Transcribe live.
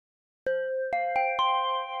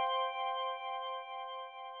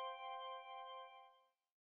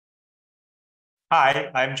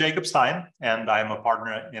Hi, I'm Jacob Stein, and I'm a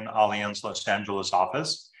partner in Allianz Los Angeles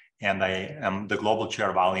office, and I am the global chair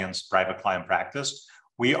of Allianz Private Client Practice.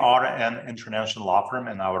 We are an international law firm,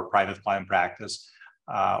 and our private client practice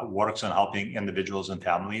works on helping individuals and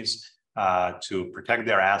families to protect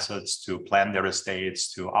their assets, to plan their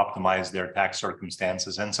estates, to optimize their tax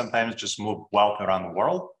circumstances, and sometimes just move wealth around the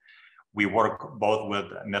world. We work both with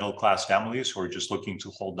middle-class families who are just looking to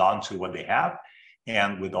hold on to what they have,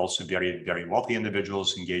 and with also very, very wealthy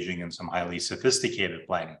individuals engaging in some highly sophisticated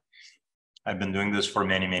planning. I've been doing this for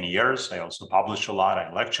many, many years. I also publish a lot,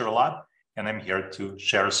 I lecture a lot, and I'm here to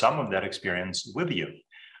share some of that experience with you.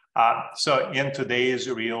 So in today's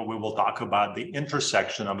reel, we will talk about the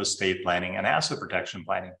intersection of estate planning and asset protection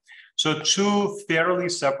planning. So two fairly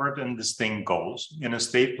separate and distinct goals. In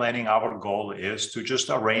estate planning, our goal is to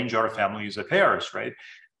just arrange our family's affairs, right?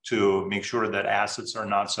 To make sure that assets are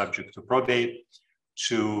not subject to probate,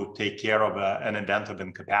 to take care of an event of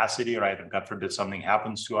incapacity, right? If God forbid something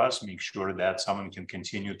happens to us, make sure that someone can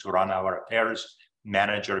continue to run our affairs,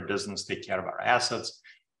 manage our business, take care of our assets,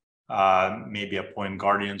 maybe appoint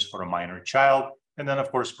guardians for a minor child, and then of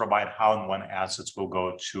course provide how and when assets will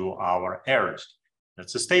go to our heirs.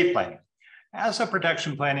 That's estate planning. Asset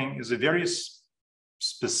protection planning is a very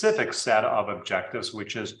specific set of objectives,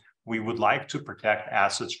 which is we would like to protect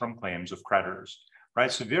assets from claims of creditors. Right,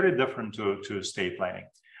 so very different to estate planning.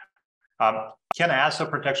 Can asset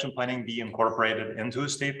protection planning be incorporated into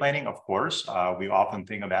estate planning? Of course, we often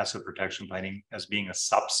think of asset protection planning as being a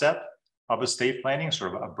subset of estate planning,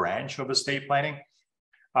 sort of a branch of estate planning,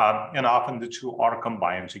 and often the two are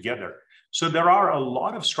combined together. So there are a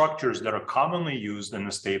lot of structures that are commonly used in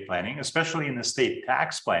estate planning, especially in estate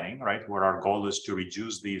tax planning, right, where our goal is to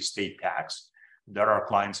reduce the estate tax that our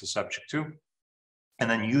clients are subject to, and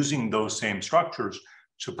then using those same structures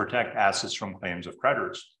to protect assets from claims of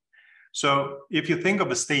creditors. So if you think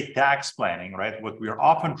of estate tax planning, right, what we're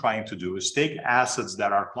often trying to do is take assets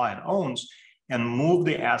that our client owns and move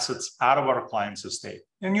the assets out of our client's estate.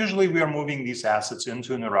 And usually we are moving these assets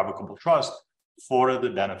into an irrevocable trust for the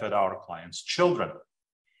benefit of our client's children.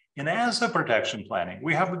 In asset protection planning,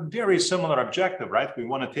 we have a very similar objective, right? We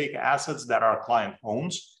want to take assets that our client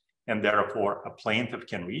owns and therefore a plaintiff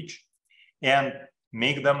can reach, and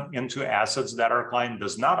make them into assets that our client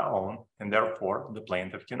does not own, and therefore the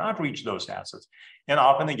plaintiff cannot reach those assets. And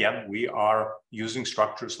often, again, we are using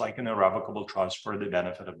structures like an irrevocable trust for the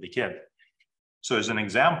benefit of the kid. So as an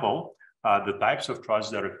example, the types of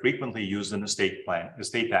trusts that are frequently used in estate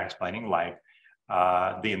tax planning, like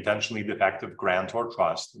the intentionally defective grantor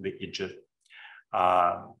trust, the IJIT,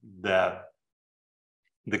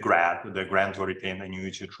 the GRAT, the grantor retained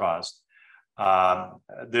annuity trust,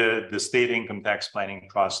 the state income tax planning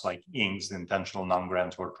trust like INGS, the intentional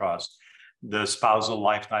non-grantor trust, the spousal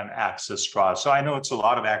lifetime access trust. So I know it's a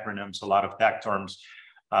lot of acronyms, a lot of tax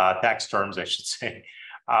terms, I should say.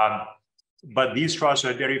 But these trusts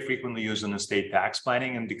are very frequently used in estate tax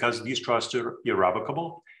planning. And because these trusts are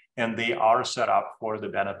irrevocable and they are set up for the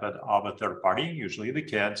benefit of a third party, usually the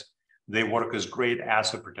kids, they work as great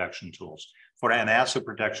asset protection tools. For an asset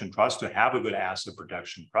protection trust, to have a good asset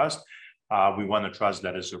protection trust, we want a trust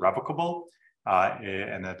that is irrevocable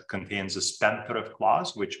and that contains a spendthrift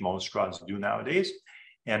clause, which most trusts do nowadays.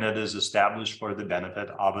 And it is established for the benefit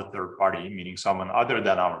of a third party, meaning someone other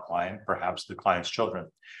than our client, perhaps the client's children.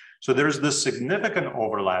 So there's this significant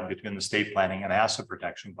overlap between estate planning and asset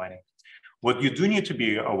protection planning. What you do need to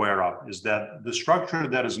be aware of is that the structure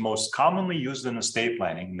that is most commonly used in estate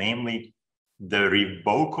planning, namely the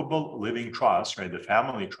revocable living trust, right, the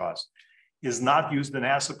family trust, is not used in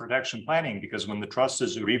asset protection planning, because when the trust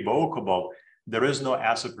is revocable, there is no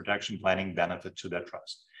asset protection planning benefit to that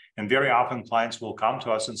trust. And very often clients will come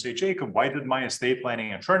to us and say, Jacob, why did my estate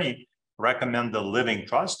planning attorney recommend the living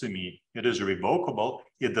trust to me? It is revocable.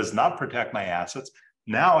 It does not protect my assets.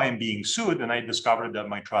 Now I'm being sued and I discovered that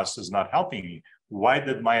my trust is not helping me. Why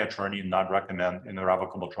did my attorney not recommend an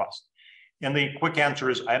irrevocable trust? And the quick answer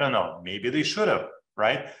is, I don't know. Maybe they should have,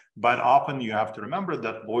 right? But often you have to remember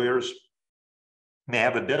that lawyers may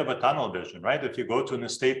have a bit of a tunnel vision, right? If you go to an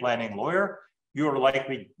estate planning lawyer, you are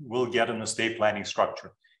likely will get an estate planning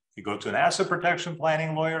structure. If you go to an asset protection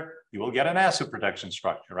planning lawyer, you will get an asset protection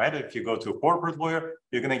structure, right? If you go to a corporate lawyer,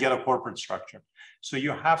 you're going to get a corporate structure. So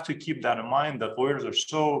you have to keep that in mind, that lawyers are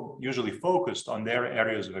so usually focused on their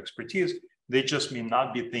areas of expertise, they just may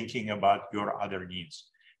not be thinking about your other needs.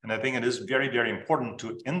 And I think it is very, very important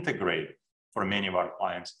to integrate, for many of our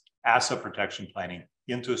clients, asset protection planning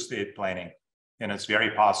into estate planning. And it's very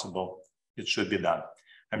possible it should be done.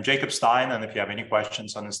 I'm Jacob Stein, and if you have any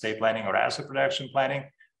questions on estate planning or asset protection planning,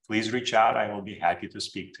 please reach out. I will be happy to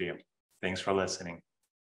speak to you. Thanks for listening.